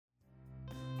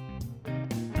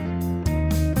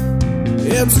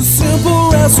It's a simple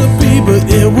recipe, but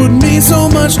it would mean so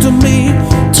much to me.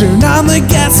 Turn on the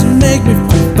gas and make me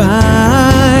feel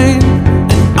fine.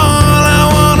 And all I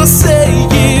wanna say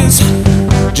is,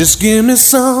 just give me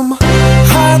some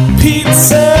hot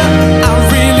pizza. I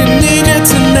really need it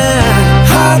tonight.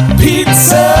 Hot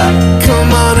pizza, come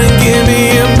on and give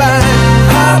me a bite.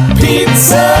 Hot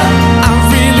pizza, I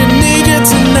really need it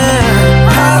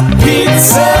tonight. Hot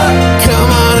pizza, come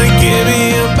on and give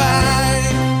me a bite.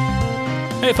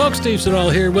 Hey folks, Steve Siddall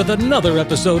here with another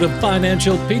episode of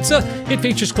Financial Pizza. It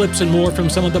features clips and more from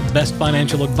some of the best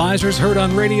financial advisors heard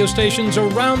on radio stations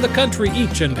around the country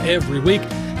each and every week.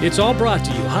 It's all brought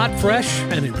to you hot, fresh,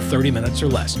 and in 30 minutes or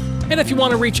less. And if you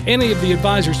want to reach any of the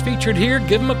advisors featured here,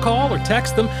 give them a call or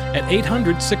text them at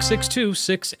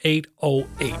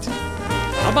 800-662-6808.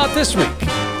 How about this week?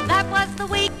 That was the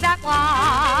week that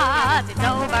was. It's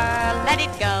over, let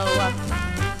it go.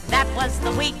 That was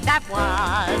the week that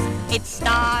was. It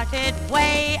started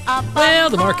way up. Well,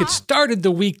 the market started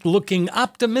the week looking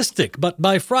optimistic, but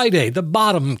by Friday, the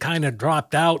bottom kind of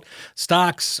dropped out.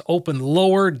 Stocks opened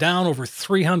lower, down over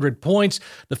 300 points.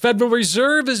 The Federal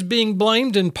Reserve is being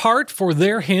blamed in part for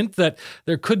their hint that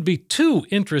there could be 2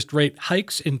 interest rate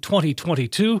hikes in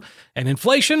 2022, and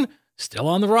inflation still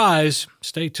on the rise.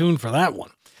 Stay tuned for that one.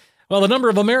 Well, the number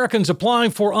of Americans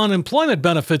applying for unemployment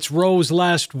benefits rose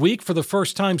last week for the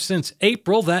first time since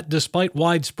April. That despite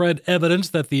widespread evidence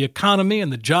that the economy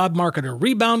and the job market are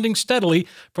rebounding steadily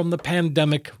from the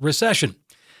pandemic recession.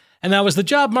 And now as the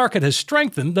job market has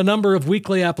strengthened, the number of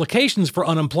weekly applications for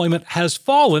unemployment has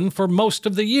fallen for most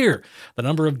of the year. The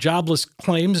number of jobless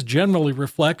claims generally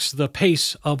reflects the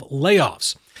pace of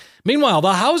layoffs. Meanwhile,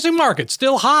 the housing market's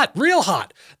still hot, real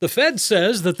hot. The Fed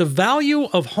says that the value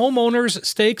of homeowners'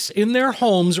 stakes in their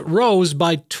homes rose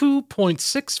by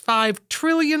 $2.65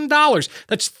 trillion.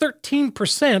 That's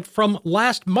 13% from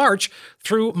last March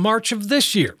through March of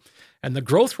this year. And the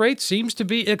growth rate seems to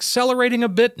be accelerating a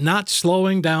bit, not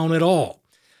slowing down at all.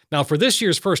 Now, for this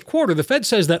year's first quarter, the Fed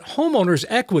says that homeowners'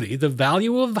 equity, the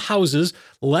value of houses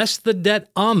less the debt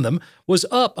on them, was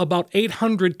up about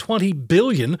 $820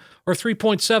 billion, or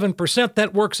 3.7%.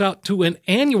 That works out to an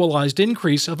annualized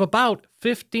increase of about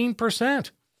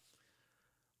 15%.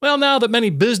 Well, now that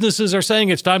many businesses are saying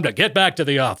it's time to get back to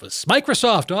the office,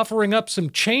 Microsoft offering up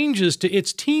some changes to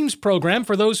its Teams program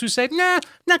for those who say, nah,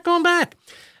 not going back.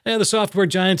 And the software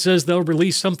giant says they'll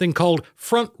release something called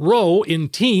Front Row in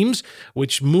Teams,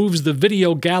 which moves the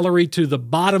video gallery to the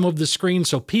bottom of the screen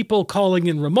so people calling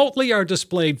in remotely are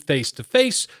displayed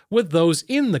face-to-face with those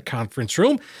in the conference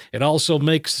room. It also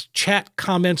makes chat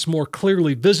comments more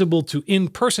clearly visible to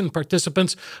in-person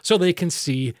participants so they can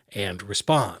see and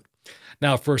respond.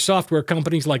 Now, for software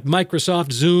companies like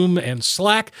Microsoft, Zoom, and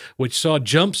Slack, which saw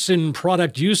jumps in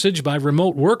product usage by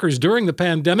remote workers during the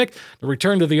pandemic, the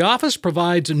return to the office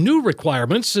provides new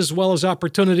requirements as well as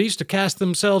opportunities to cast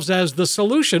themselves as the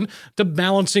solution to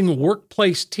balancing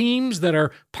workplace teams that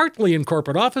are partly in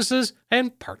corporate offices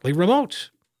and partly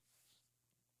remote.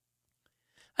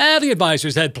 The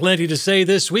advisors had plenty to say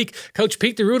this week. Coach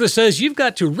Pete D'Arruda says you've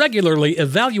got to regularly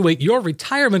evaluate your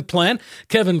retirement plan.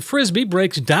 Kevin Frisbee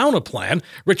breaks down a plan.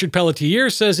 Richard Pelletier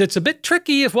says it's a bit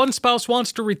tricky if one spouse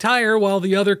wants to retire while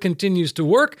the other continues to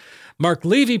work. Mark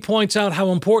Levy points out how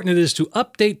important it is to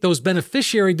update those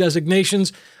beneficiary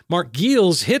designations. Mark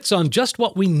Giels hits on just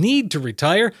what we need to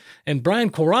retire. And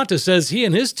Brian Quaranta says he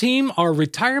and his team are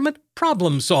retirement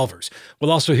problem solvers.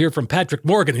 We'll also hear from Patrick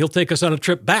Morgan. He'll take us on a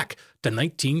trip back to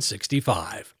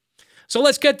 1965. So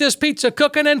let's get this pizza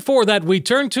cooking, and for that we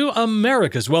turn to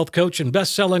America's wealth coach and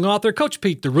best-selling author, Coach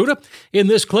Pete D'Arruda. In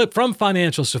this clip from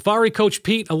Financial Safari, Coach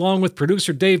Pete, along with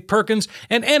producer Dave Perkins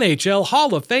and NHL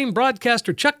Hall of Fame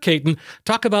broadcaster Chuck Caton,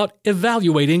 talk about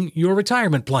evaluating your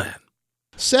retirement plan.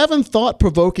 7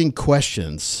 thought-provoking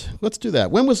questions. Let's do that.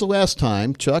 When was the last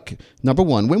time, Chuck, number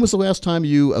 1, when was the last time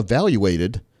you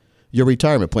evaluated your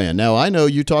retirement plan? Now, I know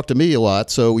you talk to me a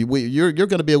lot, so you're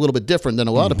going to be a little bit different than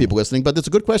a lot of people listening, but it's a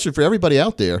good question for everybody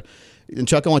out there. And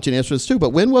Chuck, I want you to answer this too, but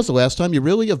when was the last time you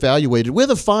really evaluated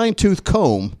with a fine-tooth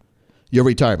comb your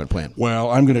retirement plan? Well,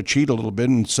 I'm going to cheat a little bit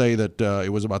and say that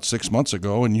it was about 6 months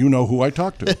ago, and you know who I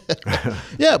talked to.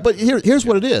 Yeah, but here's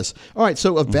what it is. All right,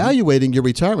 so evaluating your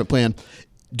retirement plan,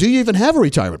 do you even have a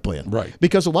retirement plan? Right.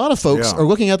 Because a lot of folks are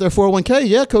looking at their 401k.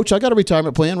 Yeah, coach, I got a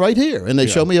retirement plan right here. And they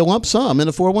show me a lump sum in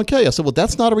a 401k. I said, well,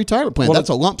 that's not a retirement plan. That's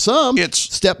a lump sum. It's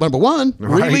step number 1.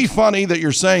 Really funny that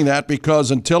you're saying that,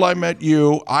 because until I met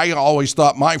you, I always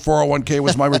thought my 401k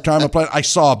was my retirement plan. I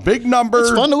saw a big number.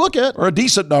 It's fun to look at. Or a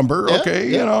decent number. Yeah,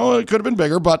 okay, you know, it could have been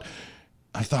bigger, but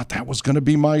I thought that was going to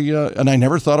be my, and I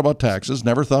never thought about taxes,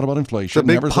 never thought about inflation. The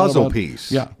big never puzzle thought about,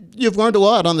 piece. Yeah. You've learned a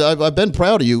lot. I've been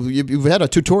proud of you. You've had a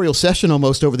tutorial session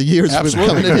almost over the years.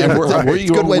 Absolutely. It's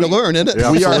a good way to learn, isn't it?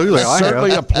 Yeah, We are absolutely.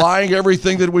 certainly applying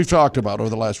everything that we've talked about over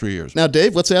the last few years. Now,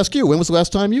 Dave, let's ask you. When was the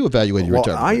last time you evaluated your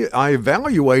retirement? I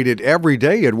evaluated every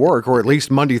day at work, or at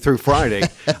least Monday through Friday.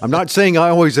 I'm not saying I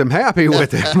always am happy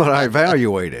with it, but I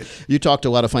evaluate it. You talk to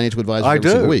a lot of financial advisors every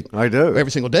single week. I do.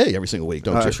 Every single day, every single week,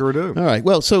 don't you? I sure do. All right.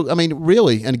 Well, so, I mean,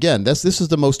 really, and again, this is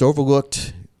the most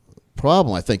overlooked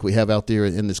problem I think we have out there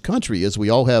in this country is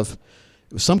we all have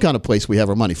some kind of place we have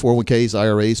our money. 401ks,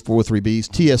 IRAs, 403bs,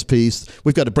 TSPs.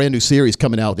 We've got a brand new series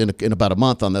coming out in about a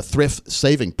month on the thrift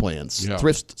saving plans. Yeah.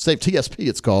 Thrift save TSP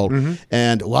it's called.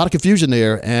 And a lot of confusion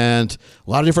there and a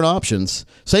lot of different options.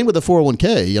 Same with the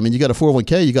 401k. I mean, you got a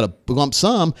 401k, you got a lump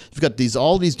sum, you've got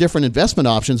all these different investment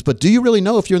options, but do you really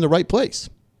know if you're in the right place?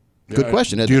 Good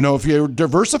question. Do you know if you're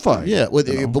diversified? Yeah. Well,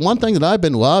 but one thing that I've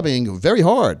been lobbying very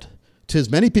hard to as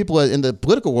many people in the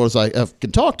political world as I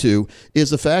can talk to is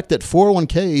the fact that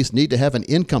 401ks need to have an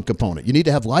income component. You need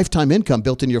to have lifetime income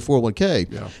built into your 401k.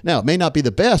 Yeah. Now, it may not be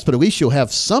the best, but at least you'll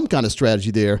have some kind of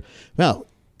strategy there. Now,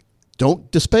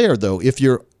 don't despair, though. If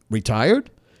you're retired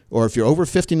or if you're over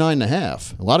 59 and a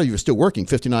half, a lot of you are still working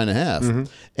 59 and a half,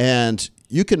 and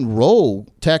you can roll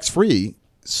tax-free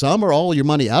some or all of your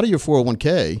money out of your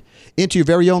 401k into your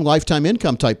very own lifetime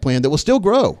income type plan that will still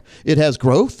grow. It has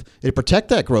growth. It protect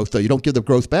that growth, though. You don't give the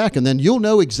growth back. And then you'll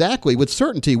know exactly with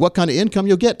certainty what kind of income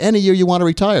you'll get any year you want to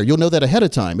retire. You'll know that ahead of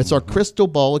time. It's our crystal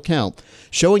ball account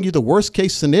showing you the worst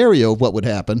case scenario of what would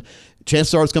happen.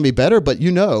 Chances are it's going to be better, but you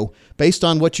know, based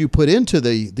on what you put into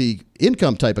the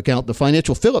income type account, the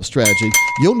financial fill-up strategy,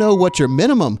 you'll know what your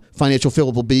minimum financial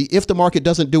fill-up will be if the market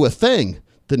doesn't do a thing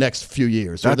the next few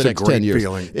years or the next 10 years.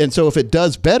 Feeling. And so if it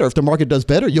does better, if the market does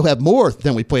better, you'll have more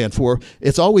than we planned for.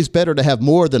 It's always better to have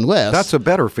more than less. That's a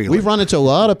better feeling. We've run into a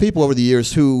lot of people over the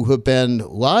years who have been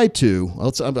lied to.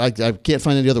 I can't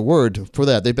find any other word for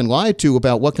that. They've been lied to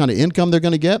about what kind of income they're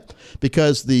going to get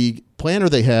because the planner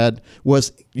they had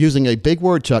was using a big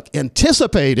word, Chuck,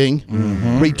 anticipating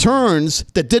returns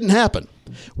that didn't happen.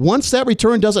 Once that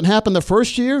return doesn't happen the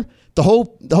first year, the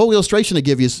whole illustration they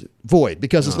give you is void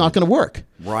because it's not going to work.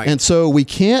 Right. And so we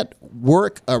can't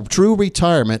work a true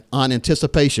retirement on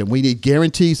anticipation. We need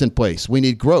guarantees in place. We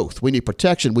need growth. We need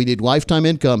protection. We need lifetime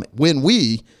income when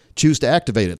we choose to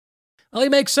activate it. Well,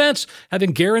 it makes sense.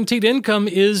 Having guaranteed income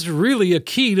is really a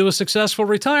key to a successful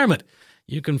retirement.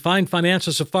 You can find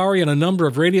Financial Safari on a number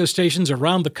of radio stations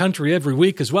around the country every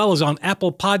week, as well as on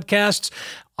Apple Podcasts,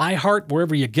 iHeart,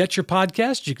 wherever you get your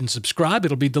podcasts. You can subscribe.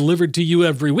 It'll be delivered to you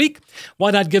every week.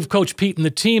 Why not give Coach Pete and the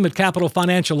team at Capital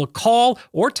Financial a call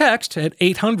or text at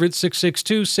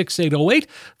 800-662-6808.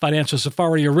 Financial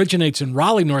Safari originates in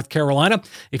Raleigh, North Carolina.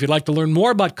 If you'd like to learn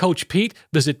more about Coach Pete,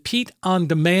 visit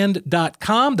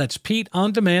PeteOnDemand.com. That's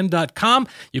PeteOnDemand.com.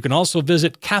 You can also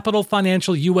visit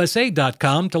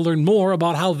CapitalFinancialUSA.com to learn more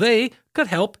about how they could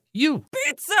help you.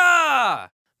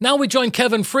 Pizza! Now we join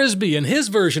Kevin Frisby in his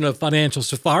version of Financial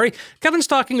Safari. Kevin's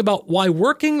talking about why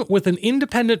working with an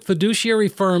independent fiduciary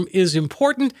firm is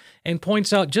important and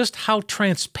points out just how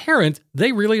transparent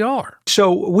they really are.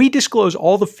 So we disclose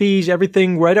all the fees,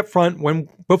 everything right up front,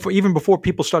 even before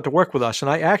people start to work with us.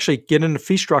 And I actually get into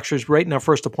fee structures right in our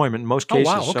first appointment in most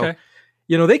cases. Oh, wow, okay.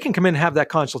 So, they can come in and have that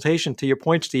consultation, to your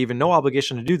point, Steve, and no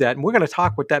obligation to do that. And we're going to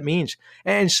talk what that means.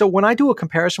 And so when I do a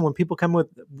comparison, when people come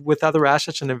with other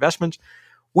assets and investments,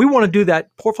 we want to do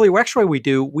that portfolio X-ray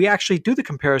we actually do the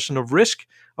comparison of risk,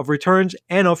 of returns,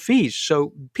 and of fees.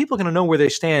 So people are going to know where they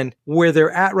stand, where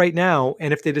they're at right now,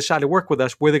 and if they decide to work with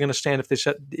us, where they're going to stand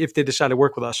if they decide to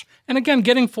work with us. And again,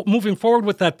 moving forward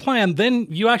with that plan, then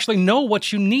you actually know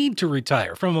what you need to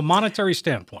retire from a monetary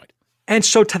standpoint. And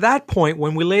so to that point,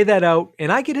 when we lay that out,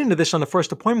 and I get into this on the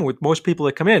first appointment with most people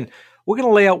that come in, we're going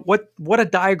to lay out what a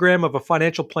diagram of a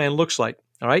financial plan looks like,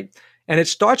 all right? And it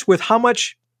starts with how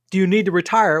much do you need to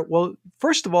retire? Well,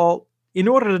 first of all, in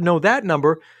order to know that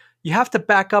number, you have to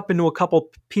back up into a couple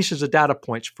pieces of data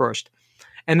points first.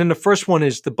 And then the first one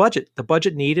is the budget. The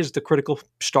budget need is the critical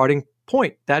starting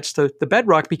point. That's the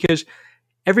bedrock because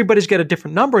everybody's got a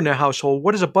different number in their household.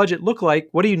 What does a budget look like?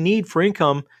 What do you need for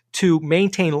income to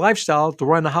maintain lifestyle, to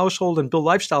run the household and build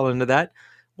lifestyle into that?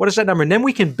 What is that number? And then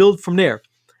we can build from there.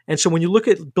 And so when you look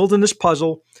at building this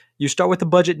puzzle, you start with the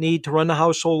budget need to run the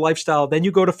household lifestyle. Then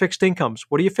you go to fixed incomes.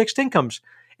 What are your fixed incomes?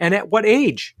 And at what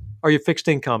age are your fixed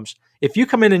incomes? If you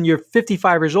come in and you're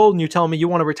 55 years old and you tell me you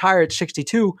want to retire at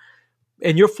 62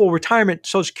 and your full retirement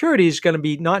Social Security is going to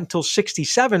be not until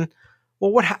 67,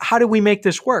 well, how do we make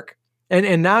this work?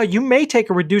 And now you may take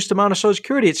a reduced amount of Social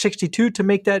Security at 62 to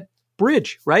make that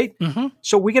bridge, right? Mm-hmm.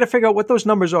 So we got to figure out what those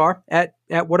numbers are at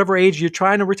whatever age you're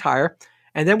trying to retire.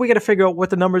 And then we got to figure out what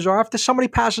the numbers are. If somebody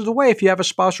passes away, if you have a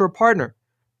spouse or a partner,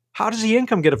 how does the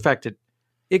income get affected?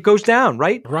 It goes down,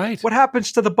 right? Right. What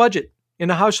happens to the budget in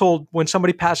a household when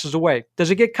somebody passes away?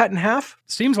 Does it get cut in half?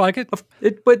 Seems like it.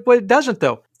 But it doesn't,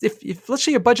 though. If let's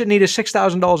say your budget need is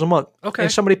 $6,000 a month, Okay.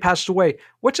 and somebody passes away,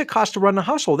 what's it cost to run the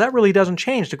household? That really doesn't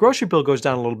change. The grocery bill goes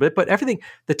down a little bit, but everything,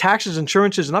 the taxes,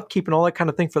 insurances, and upkeep and all that kind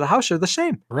of thing for the house are the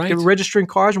same. Right. You're registering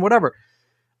cars and whatever.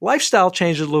 Lifestyle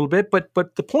changes a little bit, but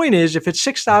the point is, if it's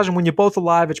 $6,000 when you're both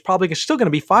alive, it's probably still going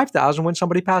to be $5,000 when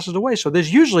somebody passes away. So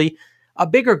there's usually a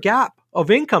bigger gap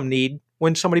of income need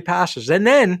when somebody passes. And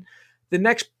then the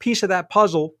next piece of that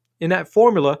puzzle in that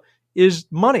formula is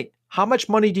money. How much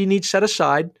money do you need set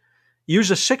aside?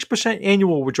 Use a 6%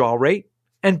 annual withdrawal rate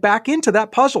and back into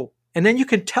that puzzle. And then you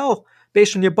can tell,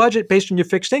 based on your budget, based on your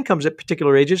fixed incomes at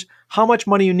particular ages, how much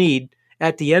money you need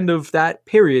at the end of that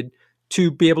period to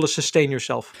be able to sustain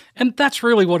yourself. And that's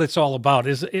really what it's all about,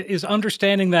 is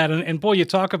understanding that. And boy, you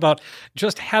talk about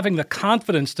just having the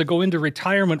confidence to go into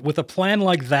retirement with a plan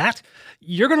like that.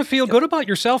 You're going to feel good about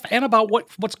yourself and about what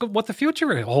the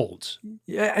future holds.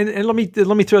 Yeah, and let me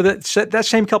throw that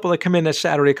same couple that come in that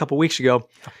Saturday a couple weeks ago.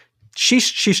 She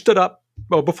stood up.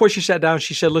 Well, before she sat down,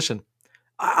 she said, "Listen,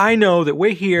 I know that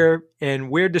we're here and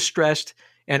we're distressed,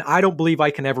 and I don't believe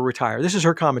I can ever retire." This is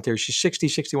her commentary. She's 60,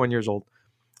 61 years old.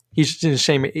 He's in the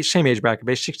same age bracket,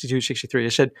 based 62, 63. I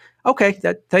said, okay,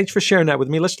 thanks for sharing that with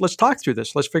me. Let's talk through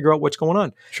this. Let's figure out what's going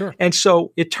on. Sure. And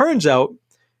so it turns out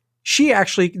they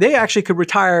actually could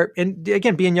retire. And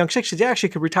again, being young 60s, they actually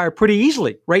could retire pretty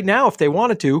easily right now if they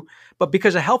wanted to. But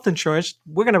because of health insurance,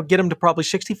 we're going to get them to probably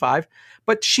 65.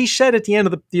 But she said at the end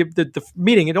of the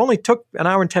meeting, it only took an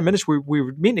hour and 10 minutes. We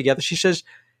were meeting together. She says,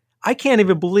 I can't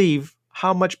even believe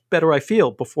how much better I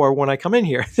feel when I come in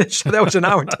here. So that was an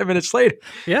hour and 10 minutes later.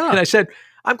 Yeah. And I said,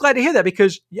 I'm glad to hear that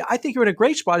because I think you're in a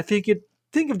great spot. I think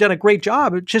you've done a great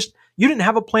job. It's just, you didn't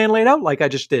have a plan laid out like I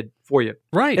just did for you.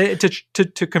 Right.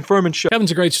 To confirm and show.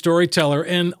 Kevin's a great storyteller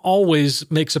and always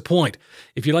makes a point.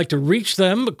 If you'd like to reach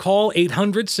them, call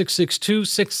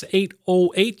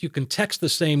 800-662-6808. You can text the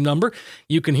same number.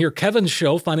 You can hear Kevin's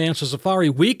show, Financial Safari,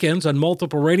 weekends on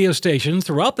multiple radio stations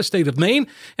throughout the state of Maine,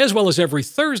 as well as every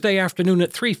Thursday afternoon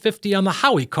at 3:50 on the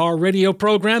Howie Carr radio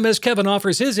program as Kevin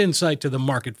offers his insight to the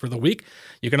market for the week.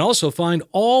 You can also find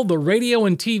all the radio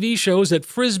and TV shows at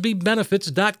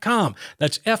frisbeebenefits.com.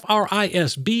 That's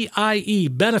FRISBIE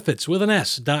benefits with an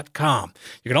S.com.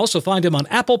 You can also find him on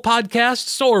Apple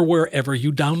Podcasts or wherever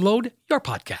you download your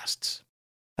podcasts.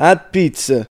 Hot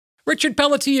pizza. Richard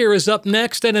Pelletier is up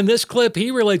next, and in this clip,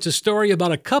 he relates a story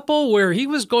about a couple where he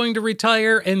was going to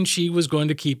retire and she was going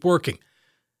to keep working.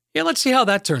 Yeah, let's see how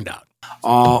that turned out.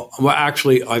 Well,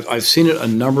 actually, I've seen it a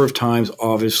number of times,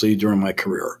 obviously, during my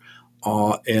career.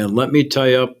 And let me tell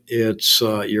you, it's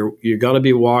you got to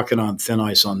be walking on thin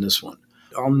ice on this one.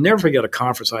 I'll never forget a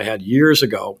conference I had years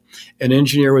ago. An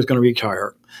engineer was going to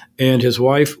retire, and his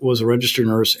wife was a registered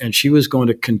nurse, and she was going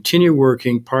to continue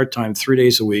working part-time 3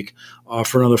 days a week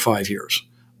for another 5 years.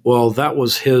 Well, that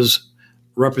was his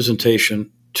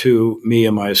representation to me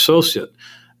and my associate.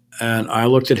 And I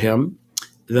looked at him,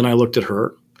 then I looked at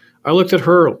her. I looked at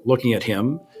her looking at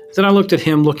him, then I looked at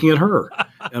him looking at her.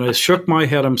 And I shook my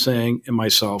head, I'm saying to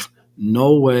myself,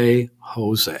 no way,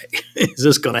 Jose, is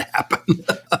this going to happen?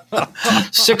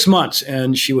 6 months,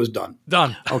 and she was done.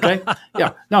 Done. Okay?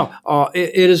 Yeah. Now,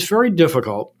 it is very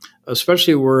difficult,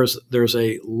 especially where there's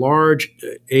a large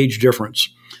age difference,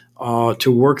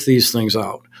 to work these things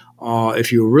out.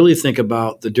 If you really think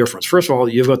about the difference. First of all,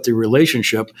 you've got the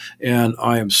relationship, and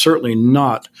I am certainly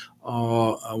not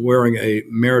wearing a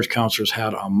marriage counselor's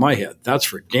hat on my head. That's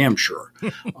for damn sure.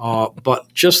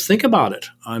 But just think about it.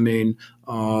 I mean,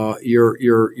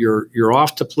 you're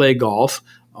off to play golf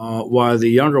while the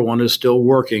younger one is still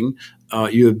working.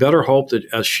 You had better hope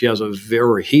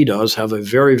that he does have a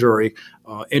very, very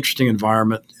interesting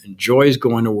environment, enjoys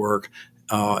going to work,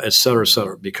 et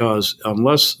cetera, because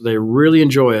unless they really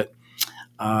enjoy it,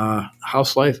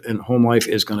 house life and home life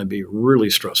is going to be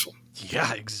really stressful.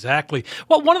 Yeah, exactly.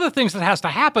 Well, one of the things that has to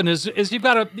happen is you've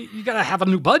got to have a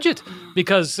new budget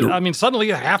because suddenly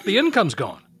half the income's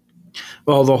gone.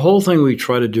 Well, the whole thing we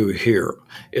try to do here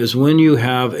is when you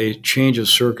have a change of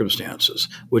circumstances,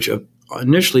 which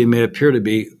initially may appear to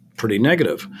be pretty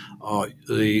negative.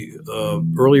 The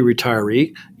early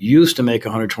retiree used to make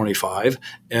 $125,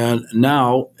 and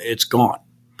now it's gone.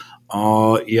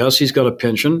 Yes, he's got a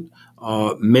pension.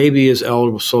 Maybe is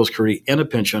eligible for Social Security and a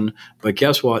pension, but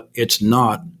guess what? It's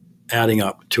not adding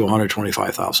up to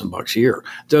 $125,000 a year.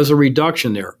 There's a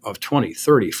reduction there of $20,000,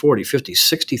 $30,000, $40,000,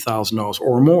 $50,000, $60,000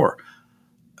 or more.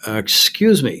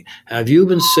 excuse me, have you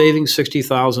been saving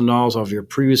 $60,000 off your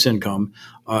previous income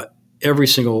every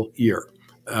single year?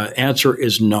 Answer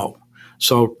is no.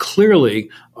 So clearly,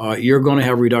 you're going to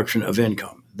have a reduction of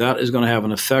income. That is going to have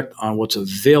an effect on what's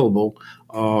available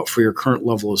for your current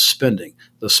level of spending.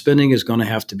 The spending is going to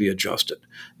have to be adjusted.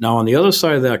 Now, on the other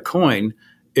side of that coin,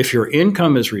 if your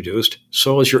income is reduced,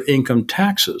 so is your income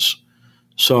taxes.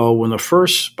 So when the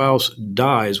first spouse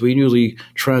dies, we usually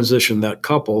transition that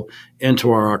couple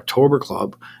into our October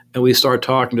club, and we start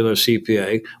talking to their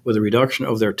CPA with a reduction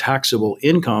of their taxable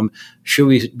income. Should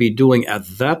we be doing at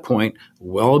that point,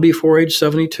 well before age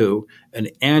 72, an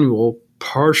annual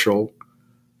partial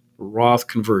Roth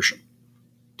conversion,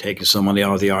 taking some money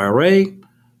out of the IRA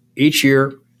each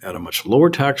year at a much lower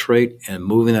tax rate and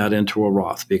moving that into a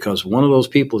Roth, because one of those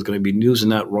people is going to be using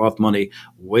that Roth money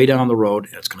way down the road,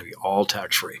 and it's going to be all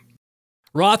tax-free.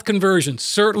 Roth conversion,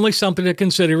 certainly something to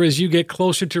consider as you get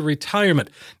closer to retirement.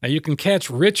 Now, you can catch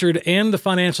Richard and the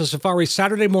Financial Safari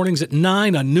Saturday mornings at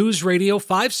 9 on News Radio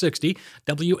 560,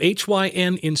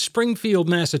 WHYN in Springfield,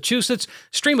 Massachusetts.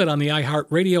 Stream it on the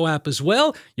iHeartRadio app as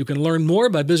well. You can learn more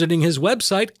by visiting his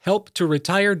website,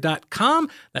 helptoretire.com.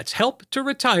 That's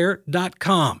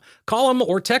helptoretire.com. Call him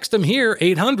or text him here,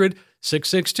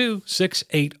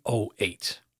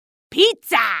 800-662-6808.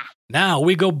 Pizza! Now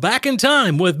we go back in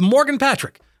time with Morgan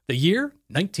Patrick, the year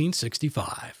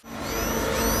 1965.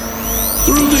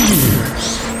 Through the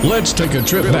years, let's take a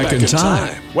trip back in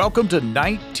time. Welcome to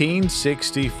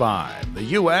 1965. The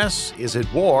U.S. is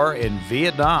at war in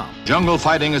Vietnam. Jungle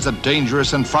fighting is a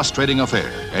dangerous and frustrating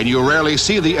affair, and you rarely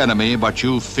see the enemy, but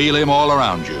you feel him all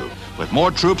around you. With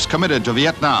more troops committed to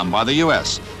Vietnam by the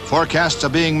U.S., forecasts are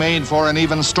being made for an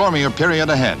even stormier period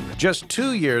ahead. Just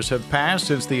 2 years have passed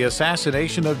since the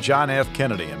assassination of John F.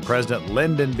 Kennedy, and President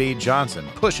Lyndon B. Johnson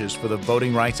pushes for the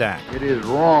Voting Rights Act. It is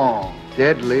wrong,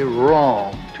 deadly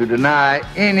wrong, to deny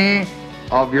any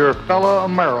of your fellow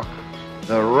Americans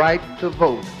the right to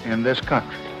vote in this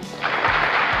country.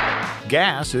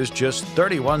 Gas is just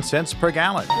 31 cents per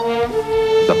gallon.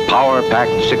 The Power Pack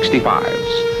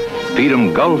 65s. Feed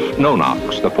 'em Gulf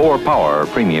No-Nox, the 4-Power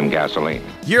premium gasoline.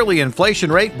 Yearly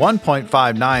inflation rate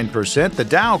 1.59%. The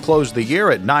Dow closed the year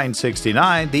at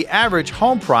 969. The average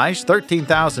home price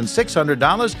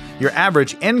 $13,600. Your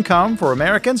average income for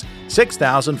Americans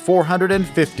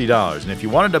 $6,450. And if you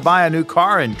wanted to buy a new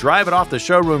car and drive it off the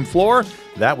showroom floor,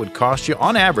 that would cost you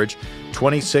on average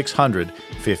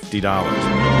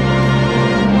 $2,650.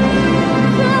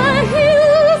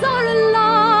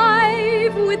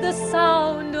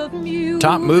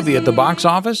 Top movie at the box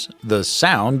office, The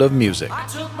Sound of Music.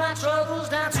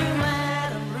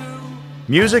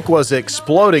 Music was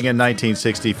exploding in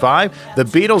 1965. The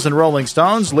Beatles and Rolling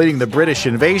Stones leading the British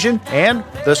invasion, and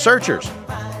The Searchers.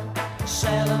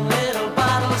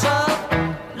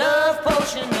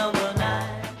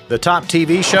 The top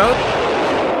TV show,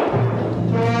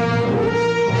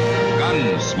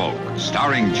 Gunsmoke,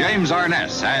 starring James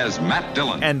Arness as Matt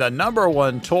Dillon. And the number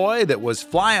one toy that was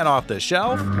flying off the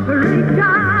shelf,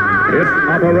 It's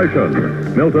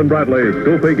Operation Milton Bradley's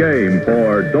Goofy Game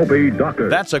for Dopey Doctor.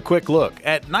 That's a quick look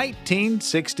at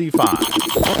 1965.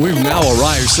 We've now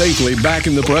arrived safely back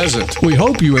in the present. We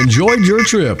hope you enjoyed your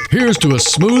trip. Here's to a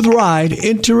smooth ride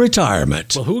into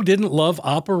retirement. Well, who didn't love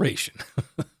Operation?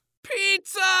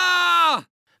 Pizza!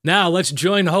 Now, let's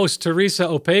join host Teresa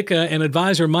Opeka and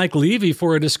advisor Mike Levy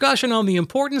for a discussion on the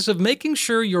importance of making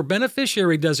sure your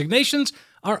beneficiary designations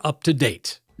are up to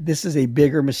date. This is a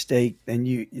bigger mistake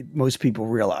than most people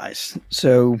realize.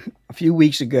 So a few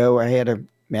weeks ago, I had a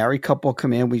married couple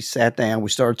come in. We sat down. We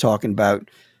started talking about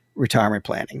retirement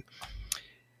planning.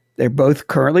 They're both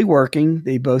currently working.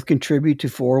 They both contribute to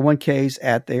 401ks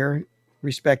at their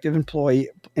respective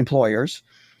employers.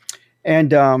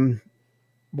 And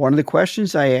one of the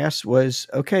questions I asked was,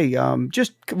 okay,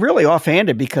 just really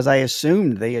offhanded because I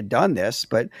assumed they had done this,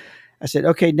 but I said,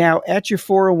 okay, now at your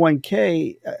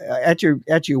 401k, at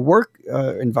your work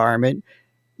environment,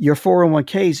 your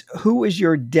 401ks, who is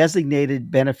your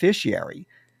designated beneficiary?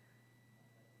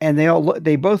 And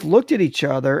they both looked at each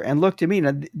other and looked at me.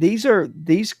 Now,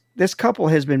 this couple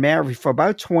has been married for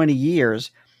about 20 years,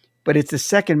 but it's the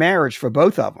second marriage for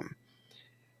both of them,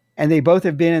 and they both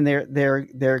have been in their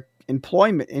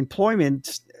employment,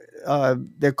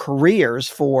 their careers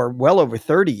for well over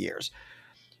 30 years.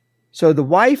 So the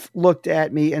wife looked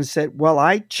at me and said, well,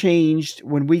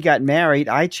 when we got married,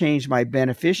 I changed my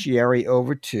beneficiary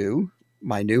over to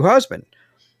my new husband.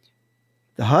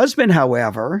 The husband,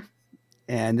 however,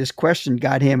 and this question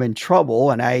got him in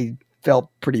trouble, and I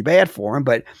felt pretty bad for him,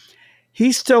 but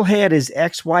he still had his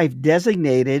ex-wife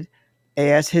designated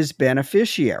as his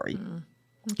beneficiary.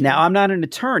 Now, I'm not an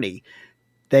attorney.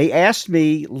 They asked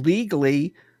me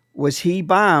legally, was he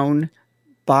bound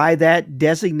by that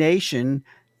designation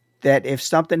that if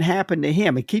something happened to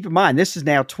him, and keep in mind, this is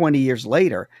now 20 years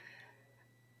later,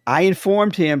 I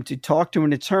informed him to talk to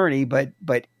an attorney, but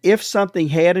if something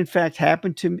had in fact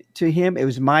happened to him, it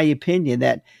was my opinion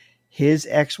that his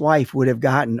ex-wife would have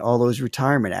gotten all those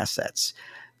retirement assets.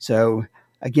 So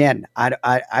again,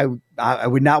 I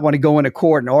would not want to go into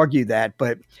court and argue that,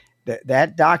 but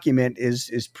that document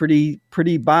is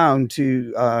pretty bound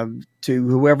to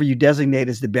whoever you designate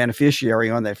as the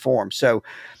beneficiary on that form. So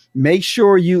make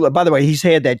sure you, by the way, he's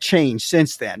had that change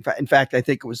since then. In fact, I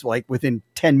think it was like within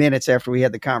 10 minutes after we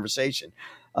had the conversation,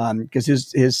 because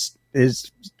his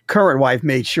current wife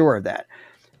made sure of that.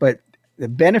 But the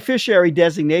beneficiary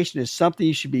designation is something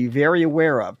you should be very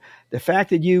aware of. The fact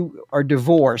that you are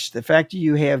divorced, the fact that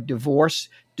you have divorce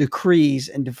decrees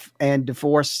and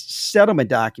divorce settlement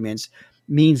documents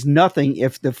means nothing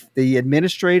if the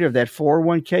administrator of that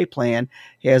 401k plan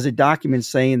has a document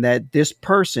saying that this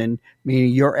person,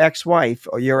 meaning your ex-wife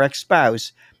or your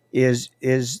ex-spouse, is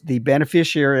the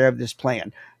beneficiary of this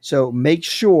plan. So make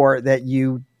sure that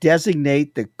you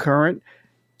designate the current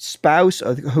spouse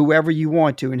or whoever you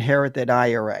want to inherit that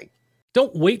IRA.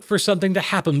 Don't wait for something to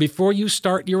happen before you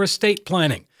start your estate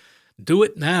planning. Do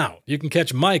it now. You can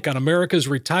catch Mike on America's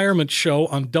Retirement Show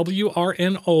on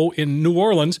WRNO in New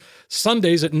Orleans,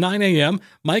 Sundays at 9 a.m.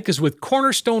 Mike is with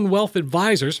Cornerstone Wealth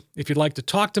Advisors. If you'd like to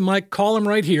talk to Mike, call him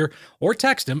right here or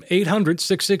text him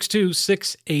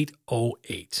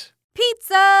 800-662-6808.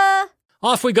 Pizza!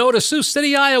 Off we go to Sioux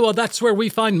City, Iowa. That's where we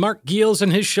find Mark Giels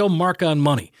and his show, Mark on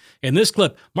Money. In this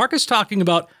clip, Mark is talking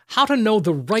about how to know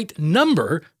the right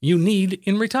number you need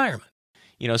in retirement.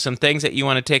 Some things that you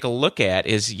want to take a look at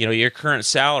is, your current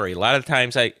salary. A lot of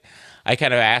times I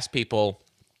kind of ask people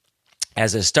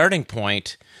as a starting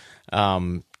point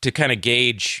to kind of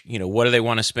gauge, what do they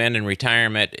want to spend in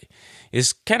retirement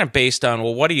is kind of based on,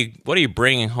 well, what are you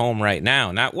bringing home right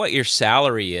now? Not what your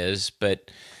salary is,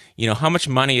 but, how much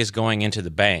money is going into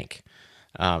the bank.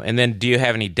 And then do you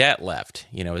have any debt left?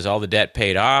 Is all the debt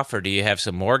paid off, or do you have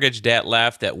some mortgage debt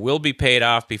left that will be paid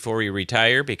off before you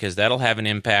retire, because that'll have an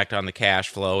impact on the cash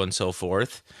flow and so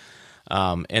forth.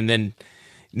 And then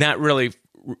not really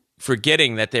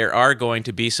forgetting that there are going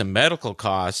to be some medical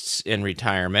costs in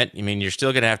retirement. You're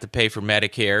still going to have to pay for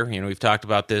Medicare. We've talked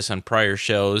about this on prior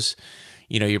shows.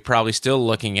 You're probably still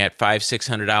looking at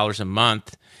 $500-600 a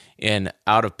month in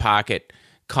out-of-pocket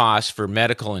costs for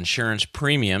medical insurance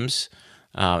premiums.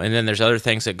 And then there's other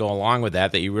things that go along with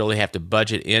that you really have to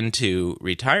budget into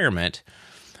retirement.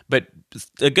 But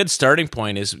a good starting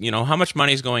point is, how much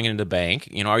money is going into the bank?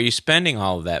 Are you spending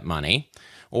all of that money?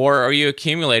 Or are you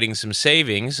accumulating some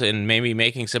savings and maybe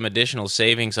making some additional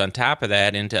savings on top of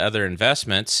that into other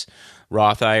investments,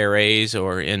 Roth IRAs,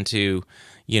 or into,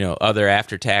 other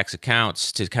after-tax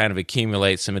accounts to kind of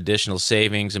accumulate some additional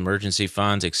savings, emergency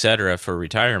funds, et cetera, for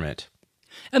retirement?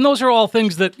 And those are all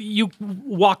things that you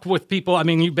walk with people.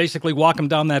 You basically walk them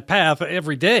down that path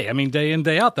every day. Day in,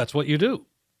 day out, that's what you do.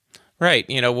 Right.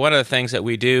 One of the things that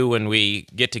we do when we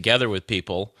get together with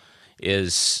people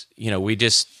is, we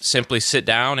just simply sit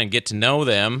down and get to know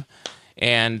them.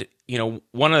 And,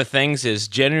 one of the things is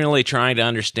genuinely trying to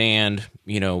understand,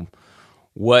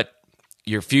 what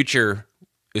your future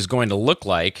is going to look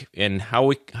like and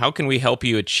how can we help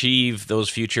you achieve those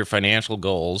future financial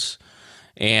goals.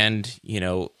 And,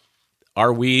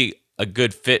 are we a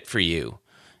good fit for you?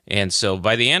 And so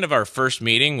by the end of our first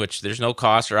meeting, which there's no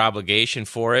cost or obligation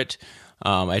for it,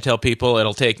 I tell people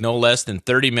it'll take no less than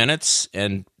 30 minutes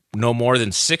and no more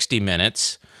than 60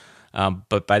 minutes.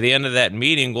 But by the end of that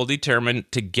meeting, we'll determine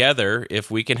together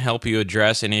if we can help you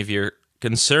address any of your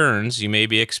concerns you may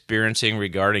be experiencing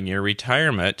regarding your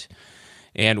retirement.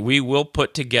 And we will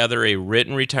put together a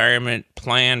written retirement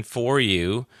plan for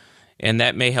you. And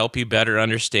that may help you better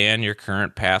understand your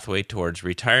current pathway towards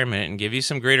retirement and give you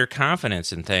some greater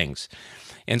confidence in things.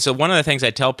 And so one of the things I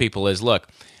tell people is, look,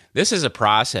 this is a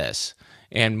process,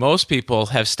 and most people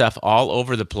have stuff all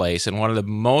over the place. And one of the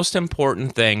most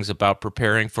important things about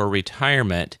preparing for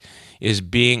retirement is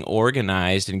being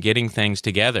organized and getting things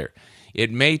together.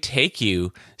 It may take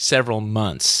you several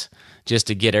months just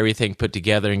to get everything put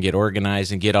together and get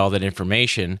organized and get all that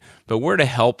information, but we're to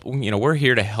help. We're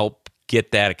here to help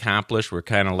get that accomplished. We're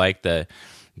kind of like the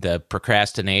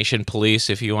procrastination police,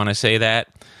 if you want to say that,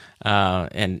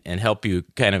 and help you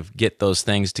kind of get those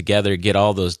things together, get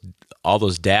all those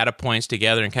data points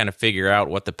together, and kind of figure out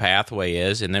what the pathway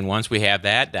is. And then once we have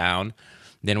that down,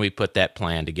 then we put that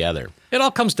plan together. It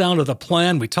all comes down to the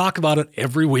plan. We talk about it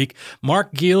every week.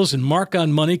 Mark Giels and Mark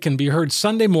on Money can be heard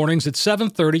Sunday mornings at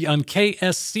 7:30 on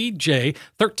KSCJ,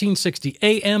 1360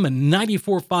 AM and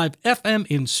 94.5 FM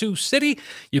in Sioux City.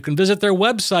 You can visit their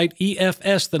website,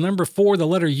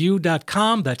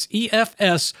 EFS4U.com. That's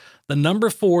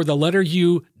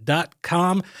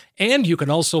EFS4U.com. And you can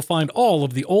also find all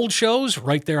of the old shows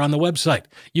right there on the website.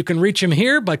 You can reach him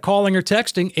here by calling or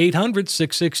texting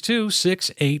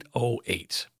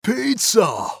 800-662-6808.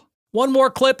 Pizza. One more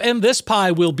clip and this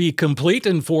pie will be complete,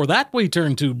 and for that we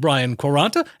turn to Brian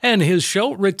Quaranta and his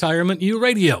show, Retirement U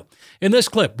Radio. In this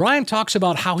clip, Brian talks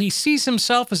about how he sees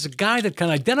himself as a guy that can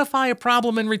identify a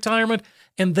problem in retirement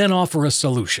and then offer a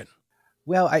solution.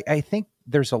 Well, I think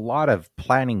there's a lot of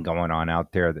planning going on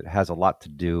out there that has a lot to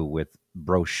do with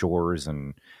brochures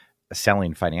and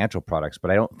selling financial products, but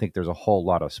I don't think there's a whole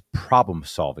lot of problem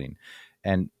solving.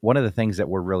 And one of the things that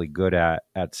we're really good at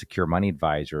Secure Money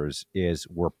Advisors is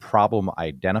we're problem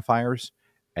identifiers,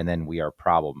 and then we are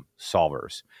problem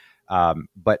solvers.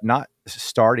 But not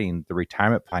starting the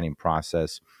retirement planning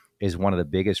process is one of the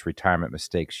biggest retirement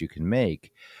mistakes you can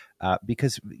make.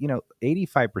 Because,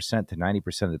 85% to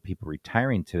 90% of the people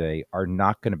retiring today are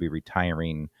not going to be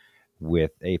retiring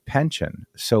with a pension.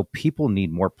 So people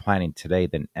need more planning today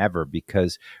than ever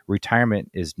because retirement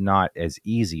is not as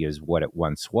easy as what it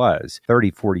once was.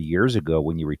 30, 40 years ago,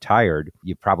 when you retired,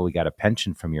 you probably got a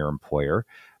pension from your employer.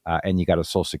 And you got a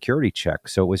Social Security check.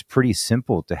 So it was pretty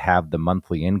simple to have the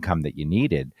monthly income that you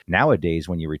needed. Nowadays,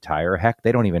 when you retire, heck,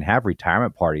 they don't even have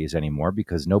retirement parties anymore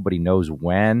because nobody knows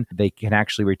when they can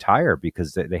actually retire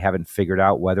because they haven't figured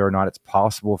out whether or not it's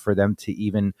possible for them to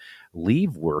even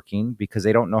leave working because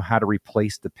they don't know how to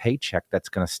replace the paycheck that's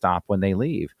going to stop when they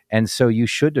leave. And so you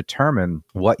should determine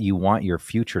what you want your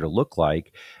future to look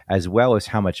like, as well as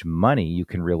how much money you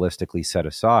can realistically set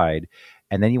aside.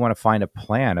 And then you want to find a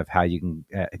plan of how you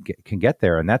can get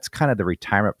there. And that's kind of the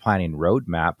retirement planning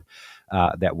roadmap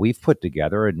that we've put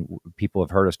together. And people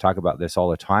have heard us talk about this all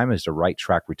the time is the Right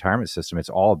Track Retirement System. It's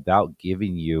all about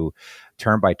giving you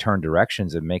turn-by-turn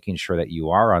directions and making sure that you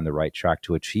are on the right track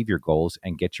to achieve your goals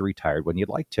and get you retired when you'd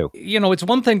like to. It's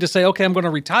one thing to say, okay, I'm going to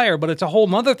retire, but it's a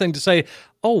whole other thing to say,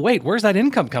 oh, wait, where's that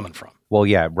income coming from? Well,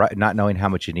 yeah, right, not knowing how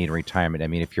much you need in retirement. I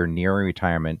mean, if you're nearing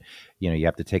retirement, you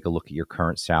have to take a look at your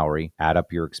current salary, add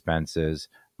up your expenses,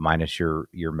 minus your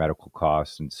medical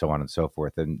costs and so on and so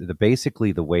forth. And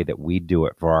basically the way that we do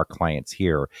it for our clients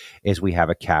here is we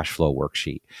have a cash flow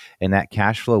worksheet. In that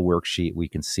cash flow worksheet, we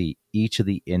can see each of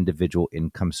the individual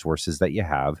income sources that you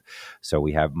have. So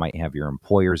we might have your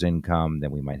employer's income, then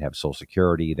we might have Social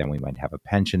Security, then we might have a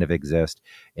pension if it exists.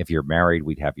 If you're married,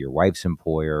 we'd have your wife's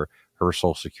employer, her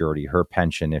Social Security, her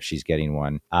pension if she's getting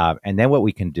one. And then what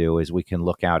we can do is we can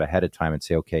look out ahead of time and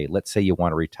say, okay, let's say you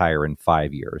want to retire in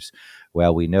 5 years.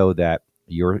 Well, we know that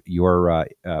your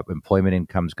employment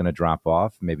income is going to drop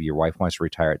off. Maybe your wife wants to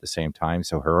retire at the same time,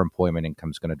 so her employment income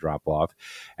is going to drop off.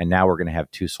 And now we're going to have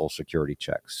 2 Social Security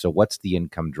checks. So what's the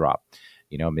income drop?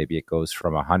 Maybe it goes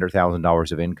from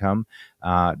 $100,000 of income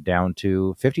down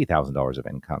to $50,000 of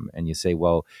income. And you say,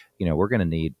 well, we're going to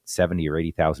need $70,000 or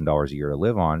 $80,000 a year to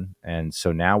live on. And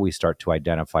so now we start to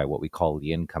identify what we call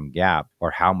the income gap,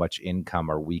 or how much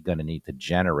income are we going to need to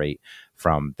generate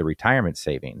from the retirement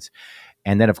savings.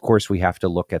 And then, of course, we have to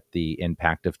look at the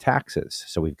impact of taxes.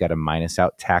 So we've got to minus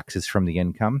out taxes from the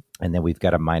income, and then we've got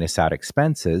to minus out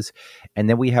expenses. And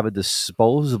then we have a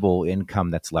disposable income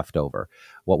that's left over.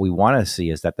 What we want to see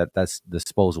is that's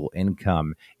disposable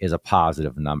income is a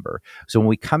positive number. So when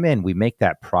we come in, we make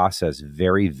that process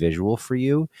very visual for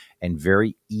you and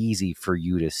very easy for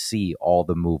you to see all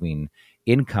the moving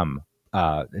income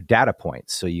data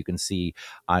points. So you can see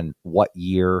on what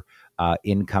year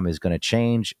income is going to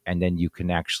change. And then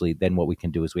then what we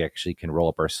can do is we actually can roll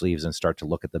up our sleeves and start to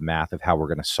look at the math of how we're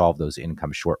going to solve those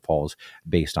income shortfalls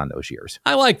based on those years.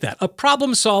 I like that. A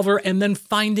problem solver and then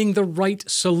finding the right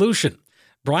solution.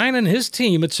 Brian and his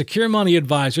team at Secure Money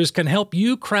Advisors can help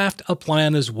you craft a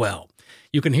plan as well.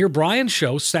 You can hear Brian's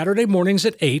show Saturday mornings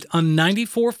at 8 on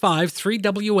 94.5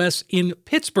 3WS in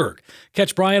Pittsburgh.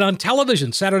 Catch Brian on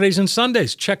television Saturdays and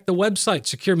Sundays. Check the website,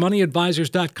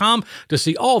 securemoneyadvisors.com, to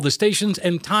see all the stations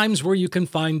and times where you can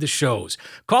find the shows.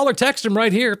 Call or text him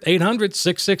right here,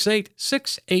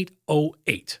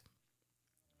 800-668-6808.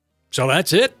 So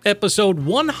that's it, episode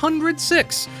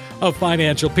 106 of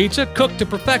Financial Pizza, cooked to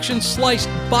perfection, sliced,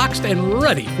 boxed, and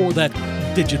ready for that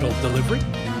digital delivery.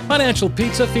 Financial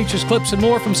Pizza features clips and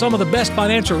more from some of the best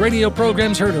financial radio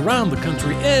programs heard around the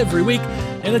country every week,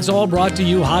 and it's all brought to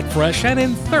you hot, fresh, and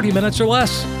in 30 minutes or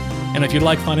less. And if you'd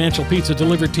like Financial Pizza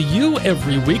delivered to you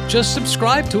every week, just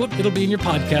subscribe to it. It'll be in your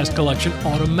podcast collection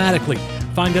automatically.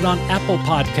 Find it on Apple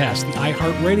Podcasts, the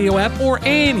iHeartRadio app, or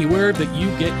anywhere that you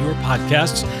get your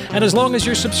podcasts. And as long as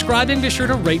you're subscribing, be sure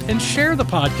to rate and share the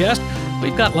podcast.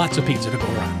 We've got lots of pizza to go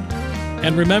around.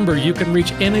 And remember, you can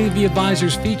reach any of the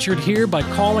advisors featured here by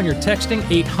calling or texting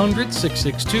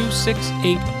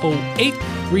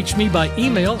 800-662-6808. Reach me by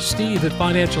email,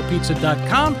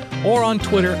 steve@financialpizza.com, or on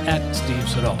Twitter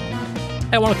 @SteveSiddall.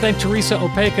 I want to thank Teresa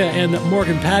Opeka and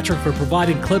Morgan Patrick for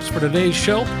providing clips for today's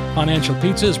show. Financial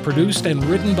Pizza is produced and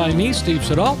written by me, Steve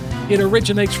Siddall. It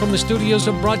originates from the studios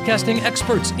of Broadcasting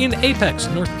Experts in Apex,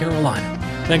 North Carolina.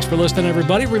 Thanks for listening,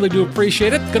 everybody. Really do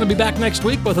appreciate it. Going to be back next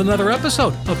week with another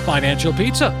episode of Financial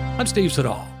Pizza. I'm Steve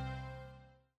Siddall.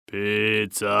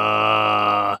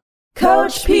 Pizza.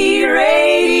 Coach P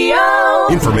Radio.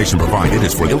 Information provided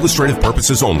is for illustrative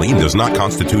purposes only and does not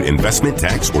constitute investment,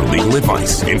 tax, or legal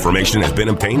advice. Information has been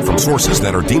obtained from sources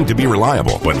that are deemed to be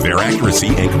reliable, but their accuracy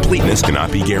and completeness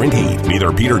cannot be guaranteed.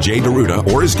 Neither Peter J. Deruta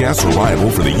or his guests are liable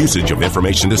for the usage of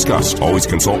information discussed. Always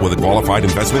consult with a qualified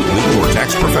investment, legal, or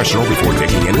tax professional before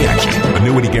taking any action.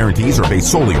 Annuity guarantees are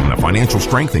based solely on the financial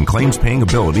strength and claims-paying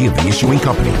ability of the issuing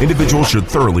company. Individuals should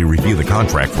thoroughly review the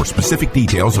contract for specific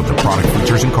details of the product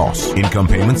features and costs. Income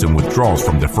payments and withdrawals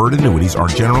from deferred annuities are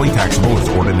generally taxable as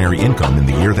ordinary income in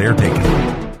the year they are taken.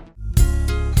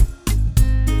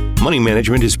 Money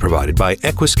management is provided by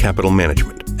Equus Capital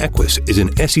Management. Equus is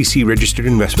an SEC-registered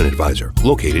investment advisor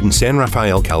located in San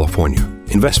Rafael, California.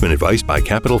 Investment advice by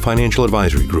Capital Financial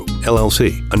Advisory Group,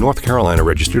 LLC, a North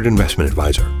Carolina-registered investment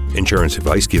advisor. Insurance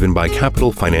advice given by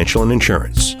Capital Financial and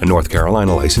Insurance, a North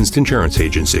Carolina licensed insurance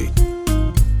agency.